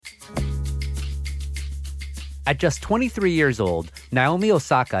At just 23 years old, Naomi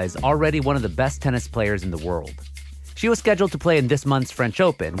Osaka is already one of the best tennis players in the world. She was scheduled to play in this month's French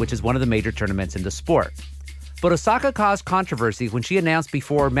Open, which is one of the major tournaments in the sport. But Osaka caused controversy when she announced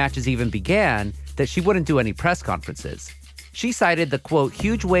before matches even began that she wouldn't do any press conferences. She cited the, quote,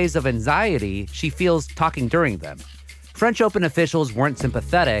 huge waves of anxiety she feels talking during them. French Open officials weren't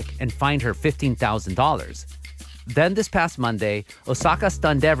sympathetic and fined her $15,000. Then this past Monday, Osaka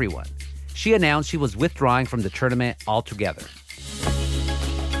stunned everyone. She announced she was withdrawing from the tournament altogether.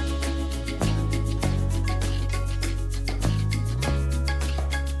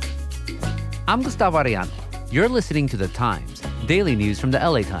 I'm Gustavo Arellano. You're listening to The Times, daily news from the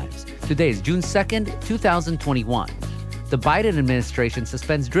LA Times. Today is June 2nd, 2021. The Biden administration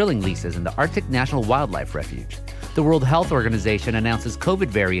suspends drilling leases in the Arctic National Wildlife Refuge. The World Health Organization announces COVID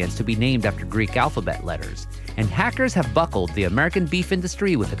variants to be named after Greek alphabet letters. And hackers have buckled the American beef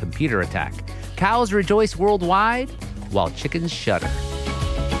industry with a computer attack. Cows rejoice worldwide, while chickens shudder.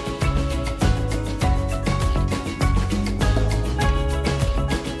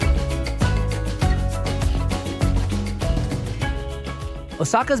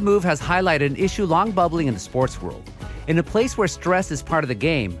 Osaka's move has highlighted an issue long bubbling in the sports world. In a place where stress is part of the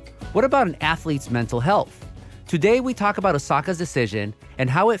game, what about an athlete's mental health? Today, we talk about Osaka's decision and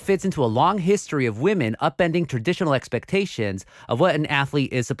how it fits into a long history of women upending traditional expectations of what an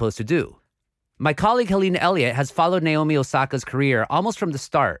athlete is supposed to do. My colleague Helene Elliott has followed Naomi Osaka's career almost from the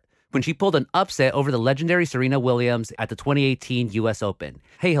start, when she pulled an upset over the legendary Serena Williams at the 2018 U.S. Open.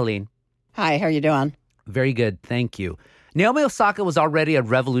 Hey, Helene. Hi, how are you doing? Very good, thank you. Naomi Osaka was already a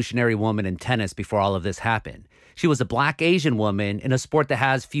revolutionary woman in tennis before all of this happened. She was a Black Asian woman in a sport that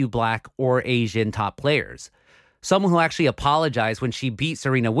has few Black or Asian top players. Someone who actually apologized when she beat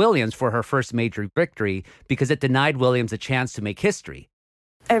Serena Williams for her first major victory because it denied Williams a chance to make history.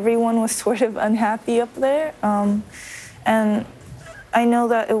 Everyone was sort of unhappy up there. And I know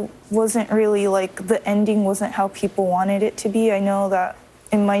that it wasn't really the ending wasn't how people wanted it to be. I know that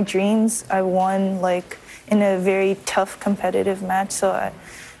in my dreams, I won in a very tough competitive match. So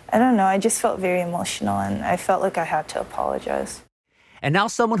I don't know, I just felt very emotional and I felt like I had to apologize. And now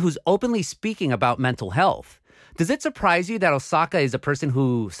someone who's openly speaking about mental health. Does it surprise you that Osaka is a person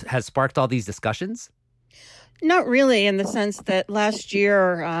who has sparked all these discussions? Not really, in the sense that last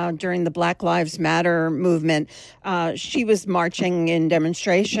year during the Black Lives Matter movement, she was marching in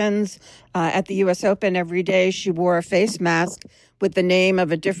demonstrations at the U.S. Open every day. She wore a face mask with the name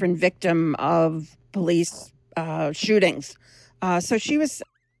of a different victim of police shootings. So she was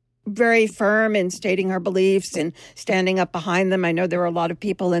very firm in stating her beliefs and standing up behind them. I know there were a lot of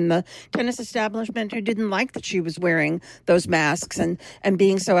people in the tennis establishment who didn't like that she was wearing those masks and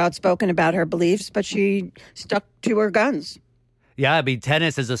being so outspoken about her beliefs, but she stuck to her guns. Yeah, I mean,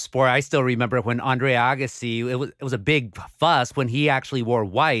 tennis is a sport. I still remember when Andre Agassi, it was a big fuss when he actually wore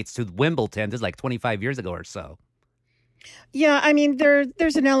whites to Wimbledon. This is 25 years ago or so. Yeah, I mean,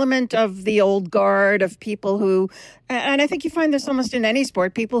 there's an element of the old guard of people who, and I think you find this almost in any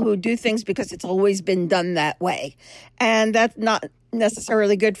sport, people who do things because it's always been done that way. And that's not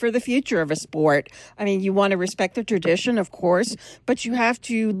necessarily good for the future of a sport. I mean, you want to respect the tradition, of course, but you have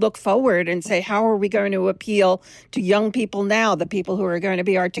to look forward and say, how are we going to appeal to young people now, the people who are going to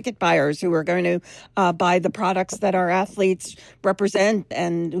be our ticket buyers, who are going to buy the products that our athletes represent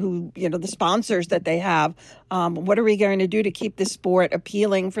and who, the sponsors that they have. What are we going to do to keep this sport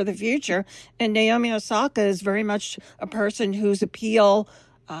appealing for the future? And Naomi Osaka is very much a person whose appeal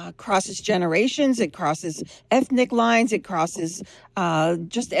crosses generations, it crosses ethnic lines, it crosses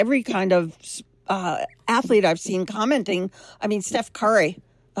just every kind of athlete I've seen commenting. I mean, Steph Curry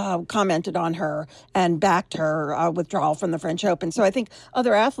commented on her and backed her withdrawal from the French Open. So I think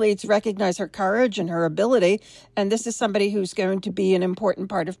other athletes recognize her courage and her ability, and this is somebody who's going to be an important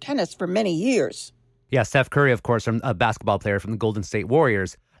part of tennis for many years. Yeah, Steph Curry, of course, a basketball player from the Golden State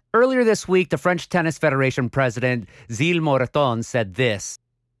Warriors. Earlier this week, the French Tennis Federation president, Gilles Moreton, said this.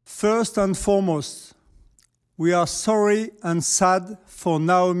 First and foremost, we are sorry and sad for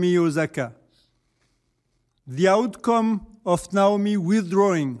Naomi Osaka. The outcome of Naomi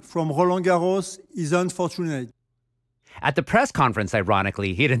withdrawing from Roland Garros is unfortunate. At the press conference,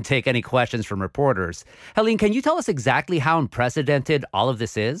 ironically, he didn't take any questions from reporters. Helene, can you tell us exactly how unprecedented all of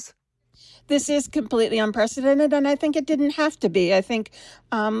this is? This is completely unprecedented, and I think it didn't have to be. I think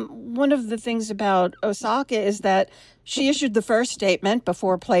one of the things about Osaka is that she issued the first statement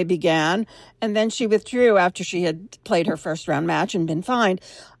before play began, and then she withdrew after she had played her first round match and been fined.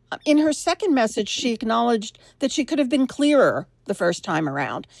 In her second message, she acknowledged that she could have been clearer the first time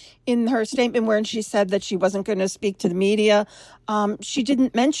around. In her statement where she said that she wasn't going to speak to the media, she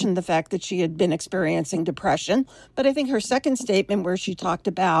didn't mention the fact that she had been experiencing depression. But I think her second statement where she talked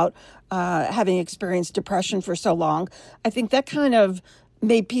about having experienced depression for so long, I think that kind of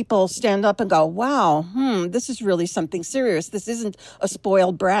made people stand up and go, wow, this is really something serious. This isn't a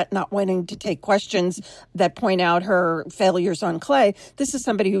spoiled brat not wanting to take questions that point out her failures on clay. This is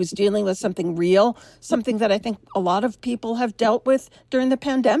somebody who's dealing with something real, something that I think a lot of people have dealt with during the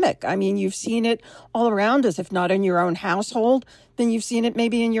pandemic. I mean, you've seen it all around us, if not in your own household, then you've seen it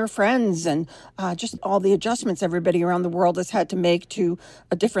maybe in your friends and just all the adjustments everybody around the world has had to make to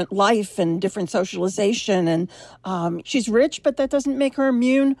a different life and different socialization. And she's rich, but that doesn't make her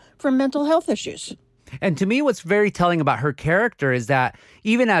immune from mental health issues. And to me, what's very telling about her character is that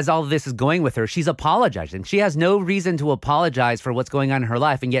even as all of this is going with her, she's apologizing. She has no reason to apologize for what's going on in her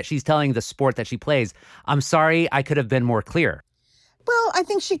life. And yet she's telling the sport that she plays, I'm sorry, I could have been more clear. Well, I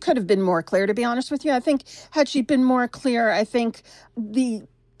think she could have been more clear, to be honest with you. I think had she been more clear, I think the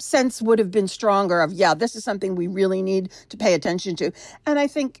sense would have been stronger of, yeah, this is something we really need to pay attention to. And I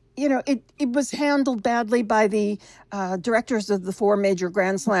think, it was handled badly by the directors of the 4 major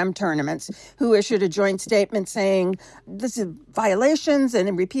Grand Slam tournaments who issued a joint statement saying this is violations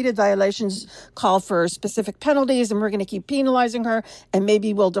and repeated violations call for specific penalties and we're going to keep penalizing her and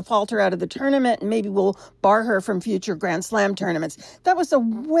maybe we'll default her out of the tournament and maybe we'll bar her from future Grand Slam tournaments. That was a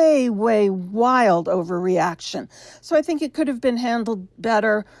way, way wild overreaction. So I think it could have been handled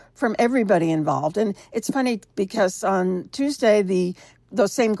better from everybody involved. And it's funny because on Tuesday,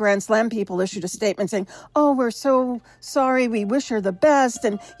 those same Grand Slam people issued a statement saying, oh, we're so sorry, we wish her the best,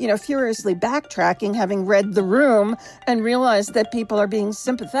 and, furiously backtracking, having read the room and realized that people are being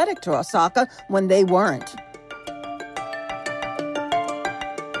sympathetic to Osaka when they weren't.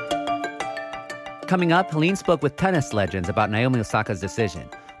 Coming up, Helene spoke with tennis legends about Naomi Osaka's decision.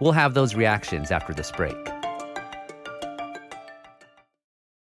 We'll have those reactions after this break.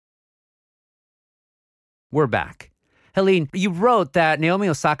 We're back. Helene, you wrote that Naomi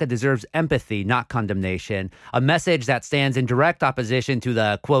Osaka deserves empathy, not condemnation, a message that stands in direct opposition to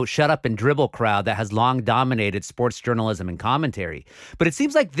the, quote, shut up and dribble crowd that has long dominated sports journalism and commentary. But it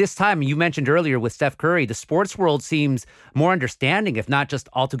seems like this time, you mentioned earlier with Steph Curry, the sports world seems more understanding, if not just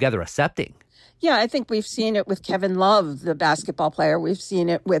altogether accepting. Yeah, I think we've seen it with Kevin Love, the basketball player. We've seen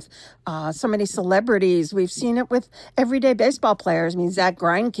it with so many celebrities. We've seen it with everyday baseball players. I mean, Zach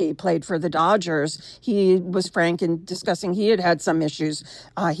Greinke played for the Dodgers. He was frank in discussing he had some issues.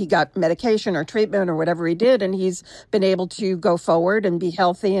 He got medication or treatment or whatever he did, and he's been able to go forward and be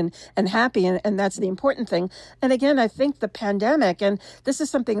healthy and happy, and that's the important thing. And again, I think the pandemic, and this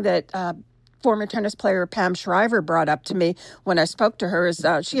is something that former tennis player Pam Shriver brought up to me when I spoke to her, is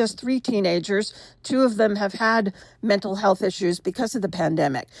she has 3 teenagers. 2 of them have had mental health issues because of the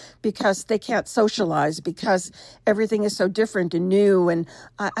pandemic, because they can't socialize, because everything is so different and new. And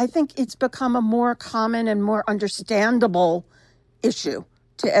I think it's become a more common and more understandable issue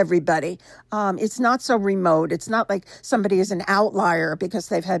to everybody. It's not so remote. It's not like somebody is an outlier because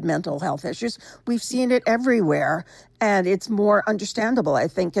they've had mental health issues. We've seen it everywhere, and it's more understandable, I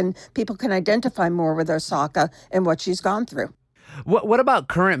think, and people can identify more with Osaka and what she's gone through. What about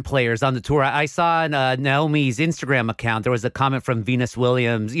current players on the tour? I saw on Naomi's Instagram account, there was a comment from Venus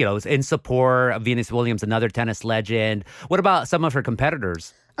Williams, in support of Venus Williams, another tennis legend. What about some of her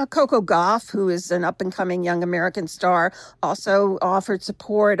competitors? Coco Gauff, who is an up-and-coming young American star, also offered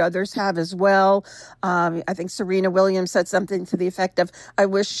support. Others have as well. I think Serena Williams said something to the effect of, I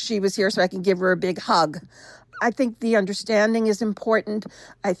wish she was here so I can give her a big hug. I think the understanding is important.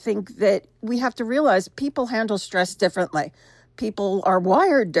 I think that we have to realize people handle stress differently. People are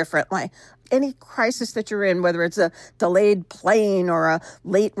wired differently. Any crisis that you're in, whether it's a delayed plane or a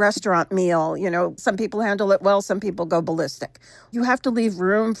late restaurant meal, some people handle it well, some people go ballistic. You have to leave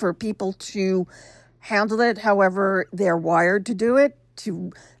room for people to handle it however they're wired to do it,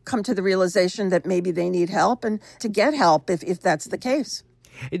 to come to the realization that maybe they need help and to get help if that's the case.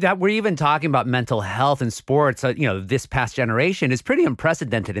 That we're even talking about mental health in sports, this past generation is pretty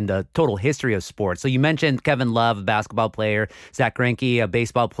unprecedented in the total history of sports. So you mentioned Kevin Love, a basketball player, Zach Greinke, a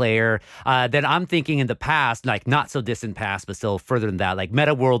baseball player. Then I'm thinking in the past, like not so distant past, but still further than that, like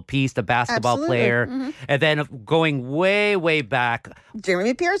Metta World Peace, the basketball Absolutely. player. Mm-hmm. And then going way, way back.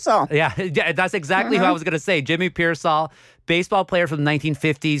 Jimmy Pearsall. Yeah, that's exactly who I was going to say. Jimmy Pearsall, baseball player from the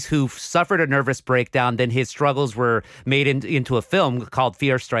 1950s who suffered a nervous breakdown. Then his struggles were made into a film called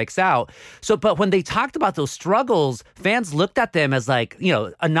Fear Strikes Out. But when they talked about those struggles, fans looked at them as like,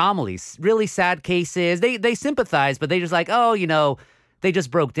 anomalies, really sad cases. They sympathized, but they just like, they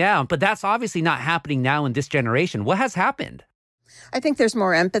just broke down. But that's obviously not happening now in this generation. What has happened? I think there's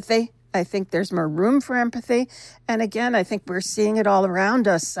more empathy. I think there's more room for empathy. And again, I think we're seeing it all around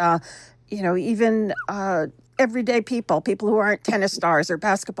us. Even everyday people who aren't tennis stars or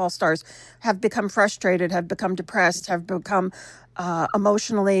basketball stars have become frustrated, have become depressed, have become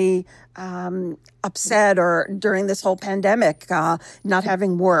emotionally upset, or during this whole pandemic, not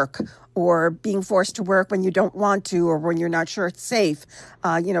having work or being forced to work when you don't want to or when you're not sure it's safe,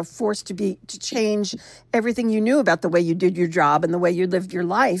 forced to change everything you knew about the way you did your job and the way you lived your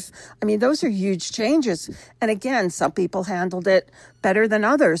life. I mean, those are huge changes. And again, some people handled it better than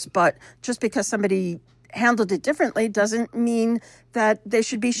others, but just because somebody handled it differently doesn't mean that they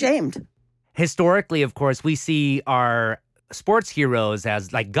should be shamed. Historically, of course, we see our sports heroes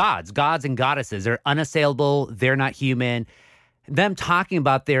as like gods and goddesses. They're unassailable. They're not human. Them talking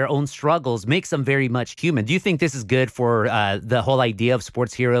about their own struggles makes them very much human. Do you think this is good for the whole idea of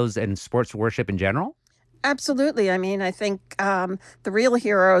sports heroes and sports worship in general? Absolutely. I mean, I think the real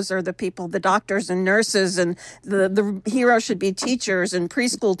heroes are the people, the doctors and nurses, and the heroes should be teachers and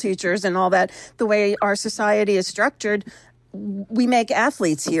preschool teachers and all that. The way our society is structured, we make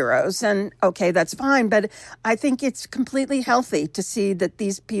athletes heroes, and okay, that's fine. But I think it's completely healthy to see that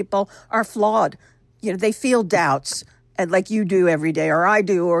these people are flawed. They feel doubts, and like you do every day, or I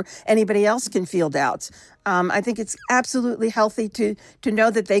do, or anybody else can feel doubts. I think it's absolutely healthy to know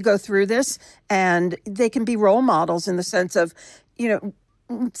that they go through this, and they can be role models in the sense of,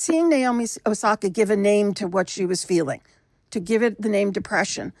 seeing Naomi Osaka give a name to what she was feeling, to give it the name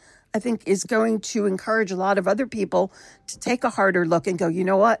depression, I think is going to encourage a lot of other people to take a harder look and go, you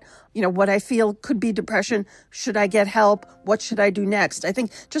know what? What I feel could be depression. Should I get help? What should I do next? I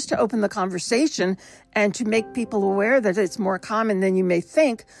think just to open the conversation and to make people aware that it's more common than you may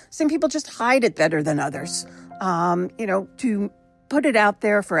think. Some people just hide it better than others. To put it out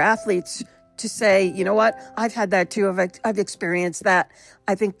there for athletes to say, you know what? I've had that too. I've experienced that.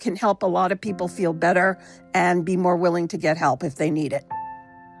 I think can help a lot of people feel better and be more willing to get help if they need it.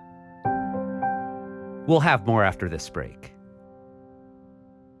 We'll have more after this break.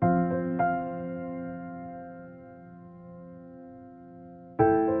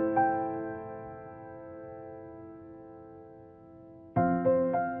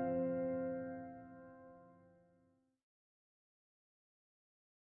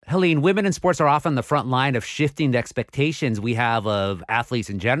 Helene, women in sports are often the front line of shifting the expectations we have of athletes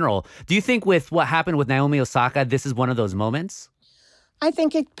in general. Do you think with what happened with Naomi Osaka, this is one of those moments? I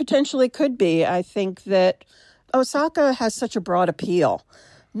think it potentially could be. I think that Osaka has such a broad appeal,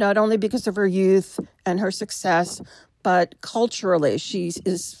 not only because of her youth and her success, but culturally. She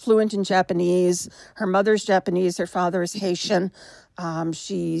is fluent in Japanese. Her mother's Japanese. Her father is Haitian.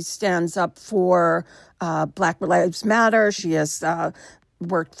 She stands up for Black Lives Matter. She has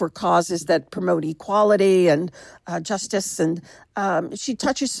worked for causes that promote equality and justice. And she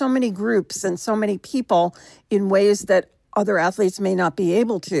touches so many groups and so many people in ways that other athletes may not be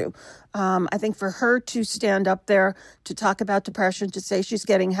able to. I think for her to stand up there, to talk about depression, to say she's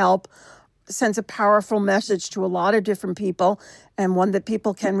getting help, sends a powerful message to a lot of different people, and one that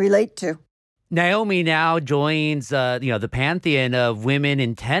people can relate to. Naomi now joins, the pantheon of women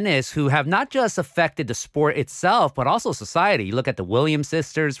in tennis who have not just affected the sport itself, but also society. You look at the Williams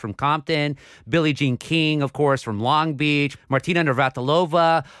sisters from Compton, Billie Jean King, of course, from Long Beach, Martina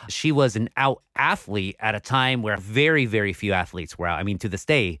Navratilova. She was an out athlete at a time where very, very few athletes were out. I mean, to this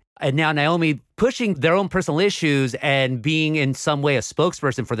day. And now Naomi pushing their own personal issues and being in some way a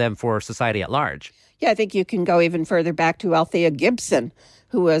spokesperson for them for society at large. Yeah, I think you can go even further back to Althea Gibson,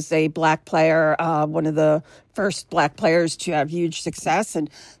 who was a Black player, one of the first Black players to have huge success. And,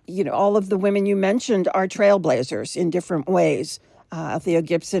 all of the women you mentioned are trailblazers in different ways. Althea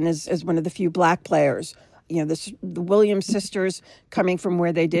Gibson is one of the few Black players. The Williams sisters coming from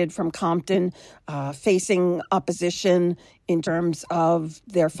where they did, from Compton, facing opposition in terms of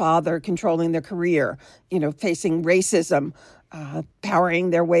their father controlling their career, facing racism, powering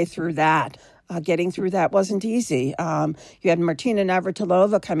their way through that. Getting through that wasn't easy. You had Martina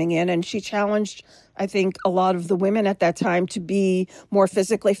Navratilova coming in, and she challenged, I think, a lot of the women at that time to be more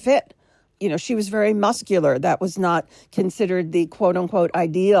physically fit. She was very muscular. That was not considered the quote-unquote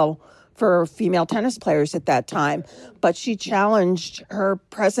ideal for female tennis players at that time. But she challenged, her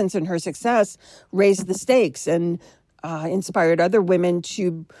presence and her success raised the stakes and inspired other women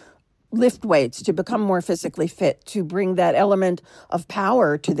to lift weights, to become more physically fit, to bring that element of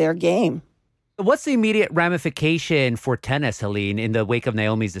power to their game. What's the immediate ramification for tennis, Helene, in the wake of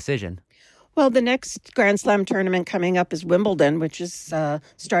Naomi's decision? Well, the next Grand Slam tournament coming up is Wimbledon, which is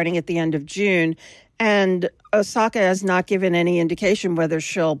starting at the end of June. And Osaka has not given any indication whether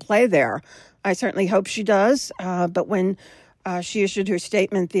she'll play there. I certainly hope she does. But when She issued her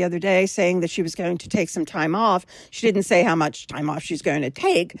statement the other day saying that she was going to take some time off. She didn't say how much time off she's going to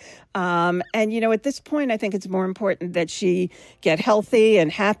take. And, at this point, I think it's more important that she get healthy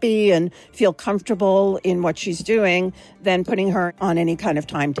and happy and feel comfortable in what she's doing than putting her on any kind of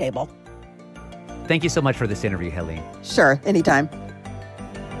timetable. Thank you so much for this interview, Helene. Sure, anytime.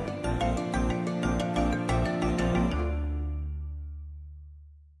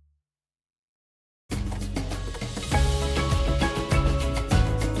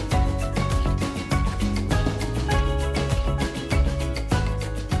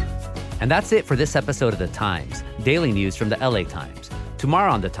 And that's it for this episode of The Times, daily news from the LA Times.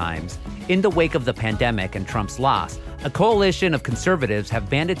 Tomorrow on The Times, in the wake of the pandemic and Trump's loss, a coalition of conservatives have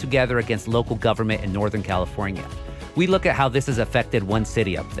banded together against local government in Northern California. We look at how this has affected one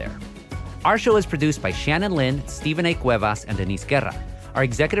city up there. Our show is produced by Shannon Lin, Stephen A. Cuevas, and Denise Guerra. Our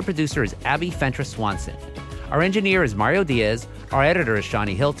executive producer is Abby Fentress Swanson. Our engineer is Mario Diaz, our editor is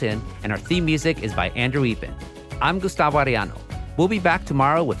Shani Hilton, and our theme music is by Andrew Eapen. I'm Gustavo Arellano. We'll be back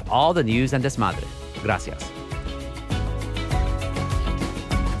tomorrow with all the news and desmadre. Gracias.